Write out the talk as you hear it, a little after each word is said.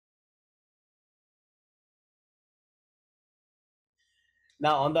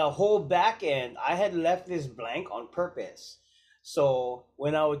Now on the whole back end, I had left this blank on purpose. So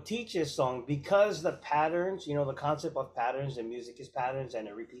when I would teach this song, because the patterns, the concept of patterns and music is patterns and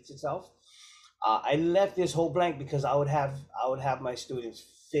it repeats itself, I left this whole blank because I would have my students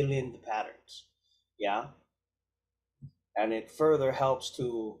fill in the patterns. Yeah, and it further helps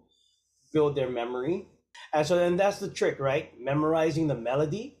to build their memory. And so then that's the trick, right? Memorizing the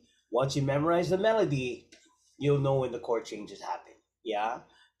melody. Once you memorize the melody, you'll know when the chord changes happen. Yeah,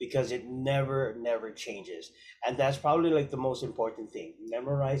 because it never changes. And that's probably like the most important thing,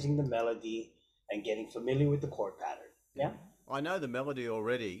 memorizing the melody and getting familiar with the chord pattern. Yeah. I know the melody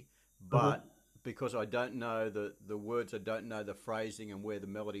already, Mm-hmm. but because I don't know the words, I don't know the phrasing and where the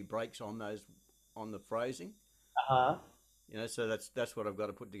melody breaks on those on the phrasing. Uh-huh. So that's what I've got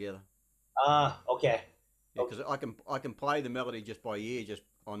to put together. Okay. Yeah, Okay. because I can play the melody just by ear, just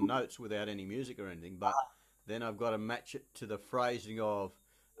on notes without any music or anything. But then I've got to match it to the phrasing of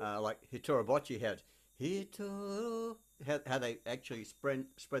like Hitorobochi had Hitoro, how they actually spread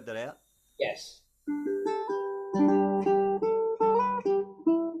that out. Yes.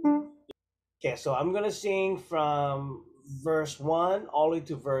 Okay, so I'm gonna sing from verse one all the way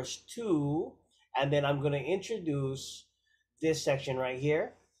to verse two, and then I'm gonna introduce this section right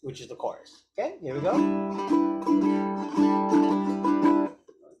here, which is the chorus. Okay, here we go. Let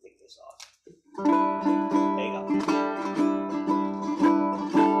me take this off. There you go.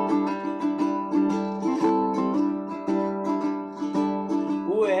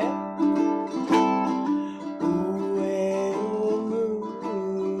 Ue, ue o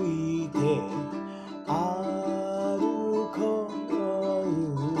muite arukou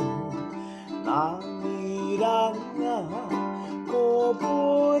涙がこ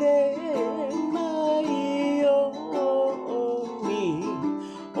ぼれないように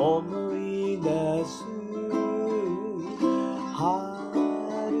思い出す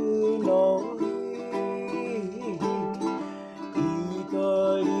春の日一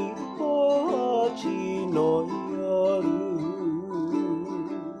人ぼっちの夜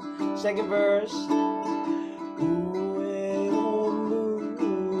Second verse 上を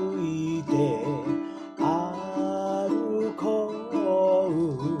向いて歩こう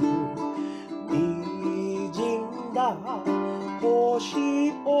滲んだ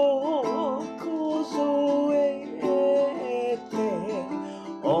星を数えて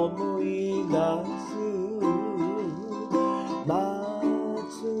思い出す夏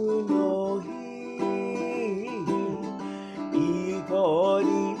の日一人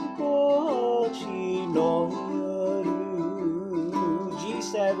ぼっちの夜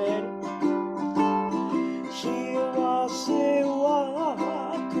G7 幸せは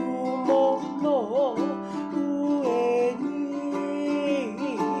雲の上に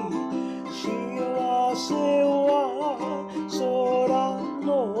幸せは空の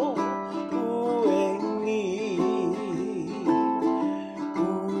上に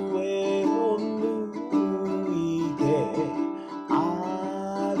上を向いて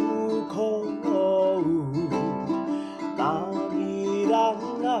歩こう涙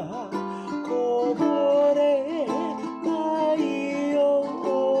がこぼれないよう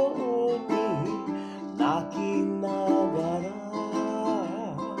に泣きながら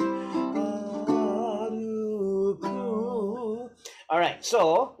歩く All right,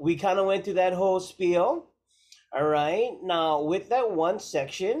 so we kind of went through that whole spiel. All right, now with that one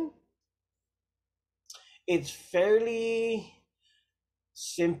section, it's fairly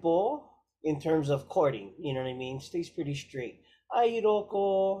simple in terms of chording. You know what I mean? Stays pretty straight.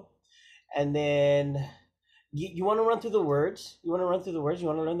 Airoko. And then you want to run through the words? You want to run through the words? You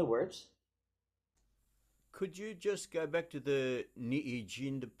want to learn the words? Could you just go back to the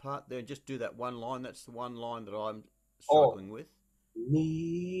Niijinda part there and just do that one line? That's the one line that I'm Oh, struggling with.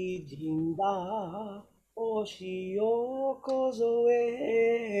 Nijinda oshi o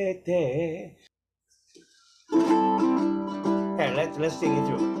kozoete. Here, let's sing it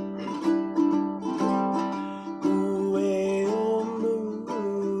through. 上を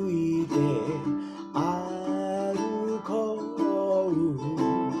向いて歩こう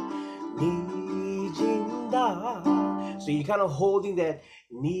滲んだ So you're kind of holding that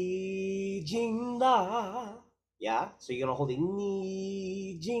滲んだ Yeah, so you're gonna hold it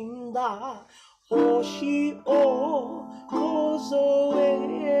滲んだ星を数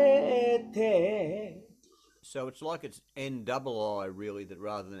えて So it's like it's N double I really that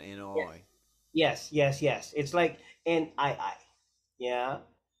rather than N I. Yes. It's like NII. Yeah,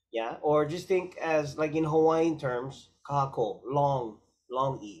 yeah. Or just think as like in Hawaiian terms, kako, long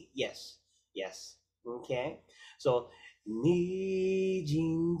E. Yes. Okay. So,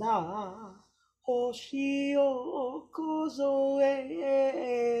 nijinda Hoshi o kozoere.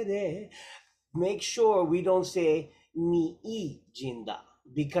 Make sure we don't say ni jinda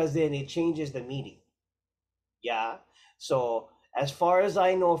because then it changes the meaning. Yeah. So as far as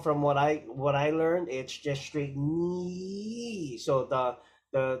I know from what I learned, it's just straight ni. So the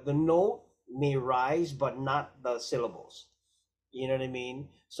note may rise but not the syllables. You know what I mean?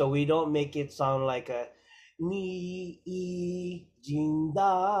 So we don't make it sound like a ni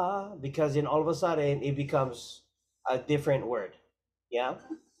jinda because then all of a sudden it becomes a different word. Yeah.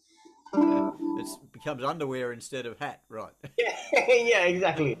 It becomes underwear instead of hat, right? Yeah,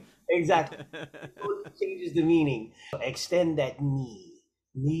 exactly. Exactly. It changes the meaning. Extend that ni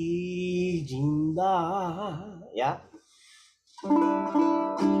jinda. Yeah.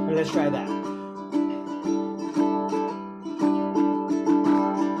 Let's try that.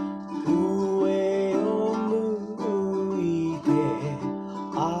 Ue o muite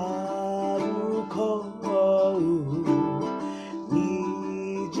arukou ni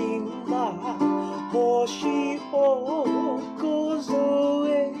jinda hoshi o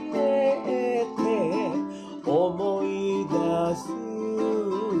kozoete omoidasu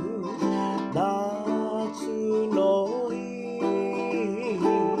natsu no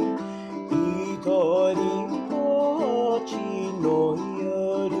itori mochi no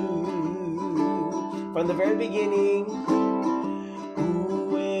yoru. From the very beginning,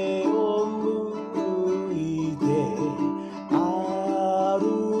 ue o muite arukou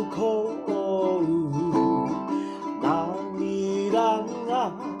涙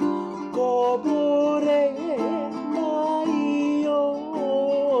がこぼれないよ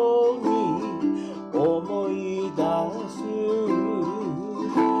うに思い出す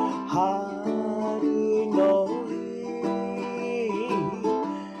春の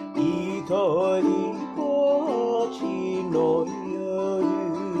日一人ぼっちの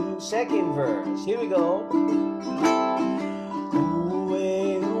夜 Second verse, here we go.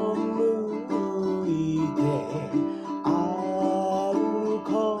 上を向いて歩こ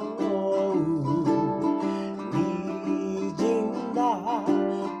うにじんだ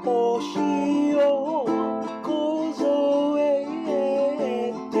星を数え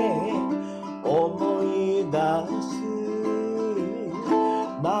て思い出す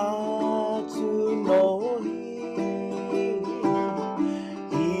夏の日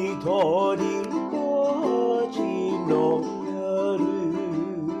一人ぼっちの夜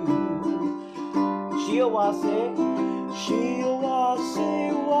幸せ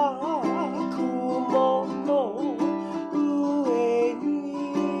は雲の上に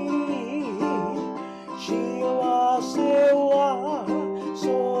幸せは空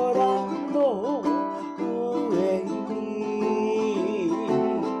の上に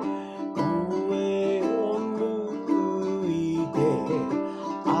上を向いて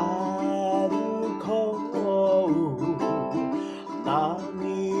歩こう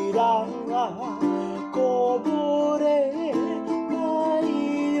涙がこぼれない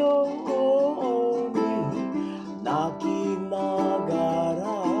ように泣きながら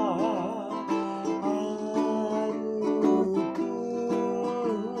歩く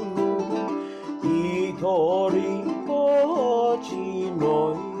一人ぼっちの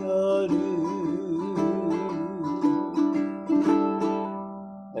夜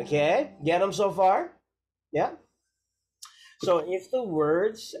Okay, get them so far? Yeah. So if the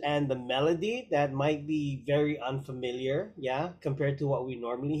words and the melody that might be very unfamiliar, yeah, compared to what we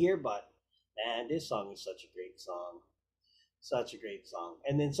normally hear, but man, this song is such a great song. Such a great song.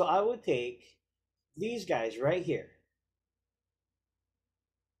 And then so I would take these guys right here.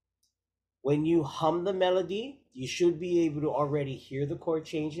 When you hum the melody, you should be able to already hear the chord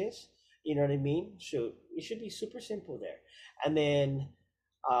changes. You know what I mean? So it should be super simple there. And then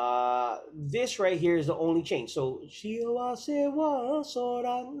this right here is the only change. So shiawase wa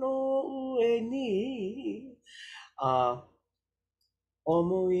sora no ue ni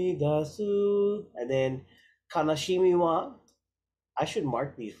omoidasu, and then kanashimi wa. I should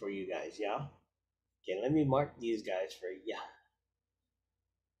mark these for you guys, yeah. Okay, let me mark these guys for you.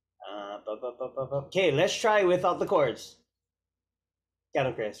 Okay, let's try without the chords. Get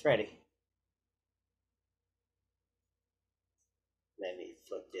them, Chris. Ready? Let me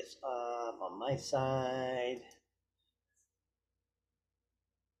flip this up on my side.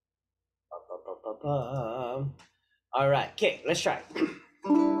 All right, okay, let's try.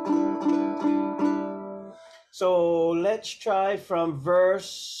 So let's try from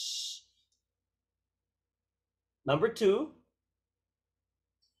verse number 2,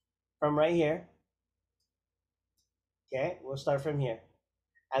 from right here. Okay, we'll start from here,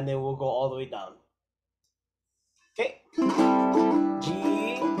 and then we'll go all the way down. Okay. G,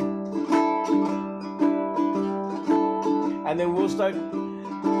 and then we'll start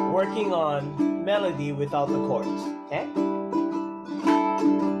working on melody without the chords. Okay?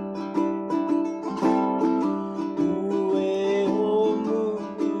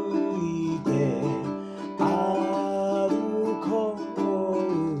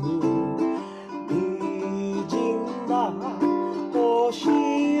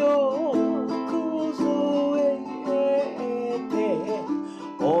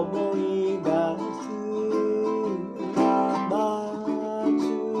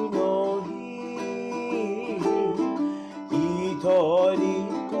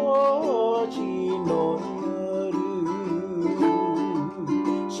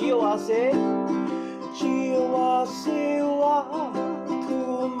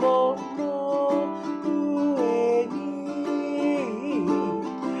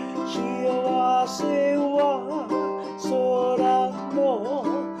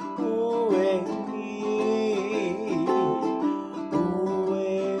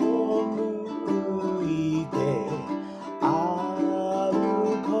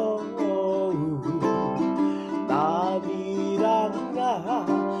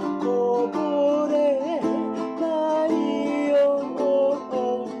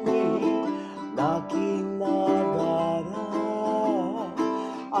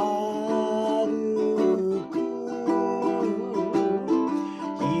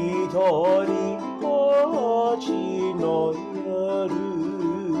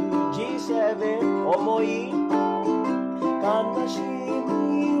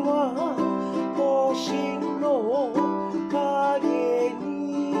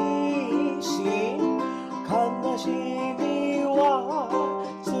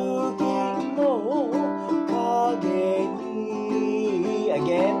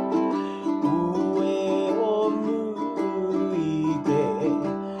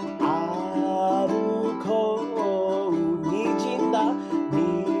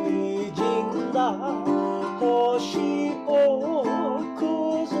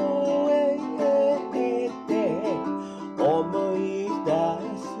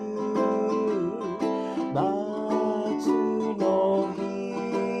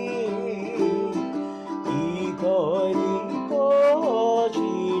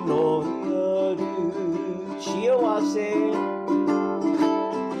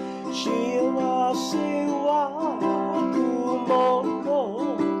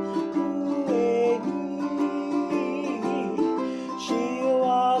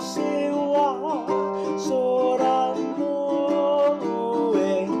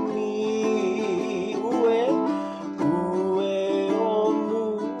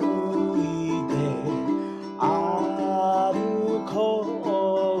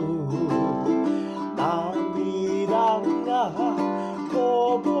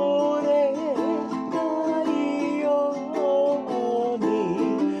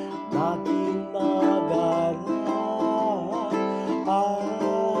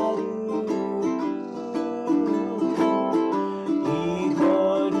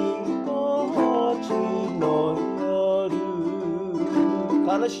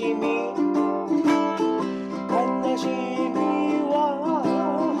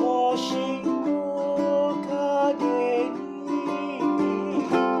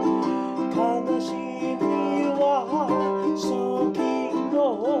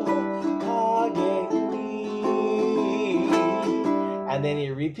 And then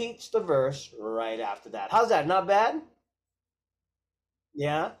he repeats the verse right after that. How's that? Not bad?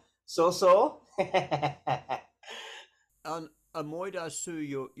 Yeah? So? On Amoida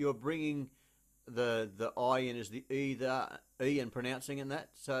Su, you're bringing the I in as the E and pronouncing in that.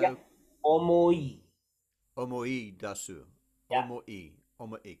 So Yeah. Omoi. Omoi dasu. Yeah.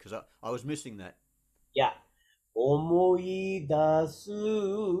 Omoi, because I was missing that. Yeah. Omoi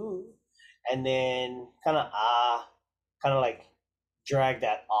dasu. And then kind of like drag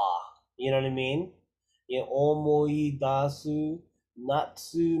that you know what I mean? Yeah, omoi dasu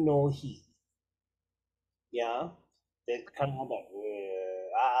natsu no hi. Yeah, that kind of have that.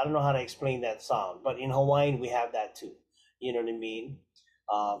 I don't know how to explain that sound, but in Hawaiian we have that too. You know what I mean?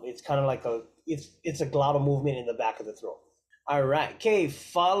 It's kind of like it's a glottal movement in the back of the throat. All right, okay,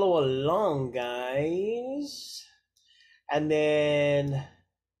 follow along, guys, and then.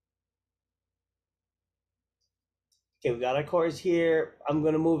 Okay, we got our chords here. I'm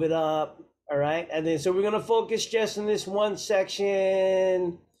going to move it up. All right. And then, so we're going to focus just in this one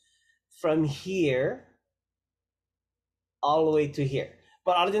section from here all the way to here.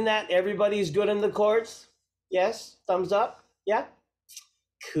 But other than that, everybody's good on the chords? Yes? Thumbs up? Yeah?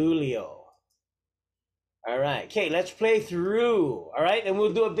 Coolio. All right. Okay, let's play through. All right. And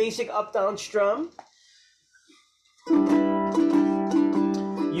we'll do a basic up-down strum.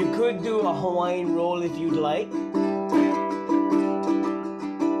 could do a Hawaiian roll if you'd like.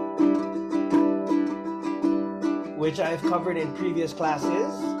 Which I've covered in previous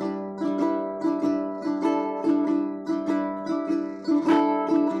classes.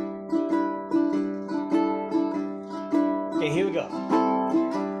 Okay, here we go.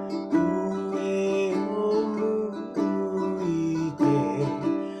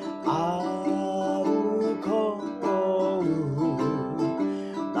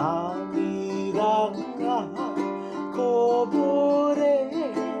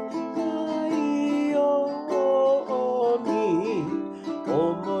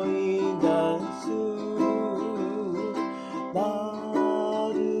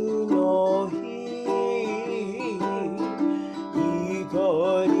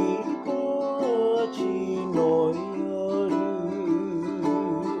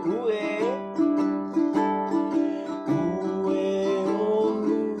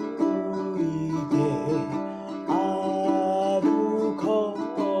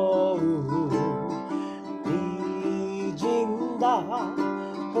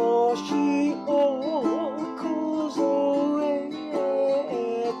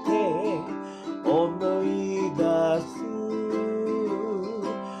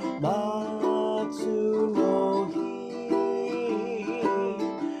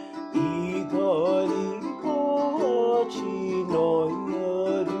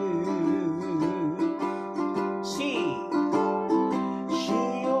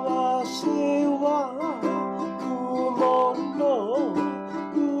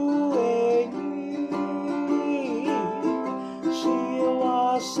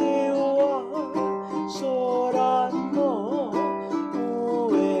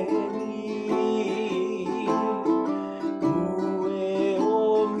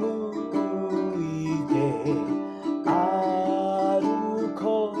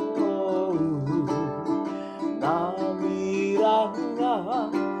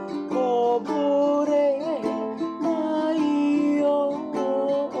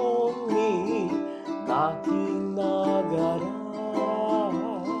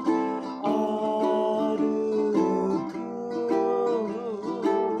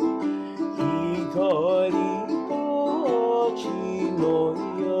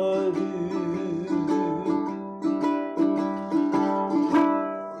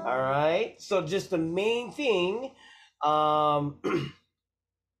 So just the main thing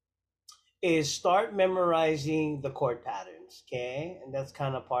is start memorizing the chord patterns, okay? And that's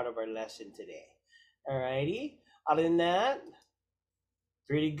kind of part of our lesson today. Alrighty. Other than that,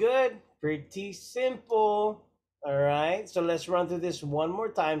 pretty good, pretty simple. All right. So let's run through this one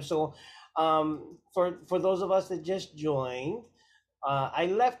more time. So for those of us that just joined, I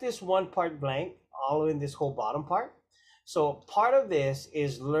left this one part blank, all in this whole bottom part. So part of this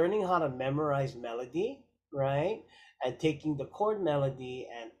is learning how to memorize melody, right? And taking the chord melody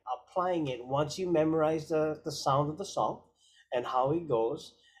and applying it once you memorize the sound of the song and how it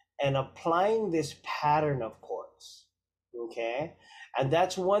goes, and applying this pattern of chords, okay? And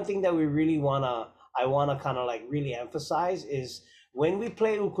that's one thing that we really I wanna kind of like really emphasize is when we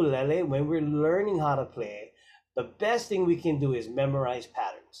play ukulele, when we're learning how to play, the best thing we can do is memorize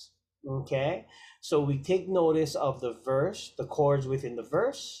patterns, okay? So we take notice of the verse, the chords within the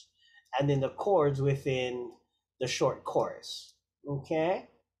verse, and then the chords within the short chorus, okay?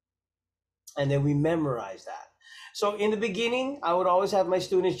 And then we memorize that. So in the beginning, I would always have my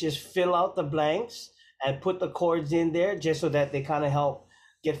students just fill out the blanks and put the chords in there just so that they kind of help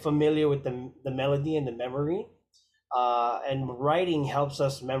get familiar with the melody and the memory. And writing helps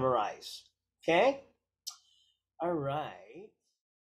us memorize, okay? All right.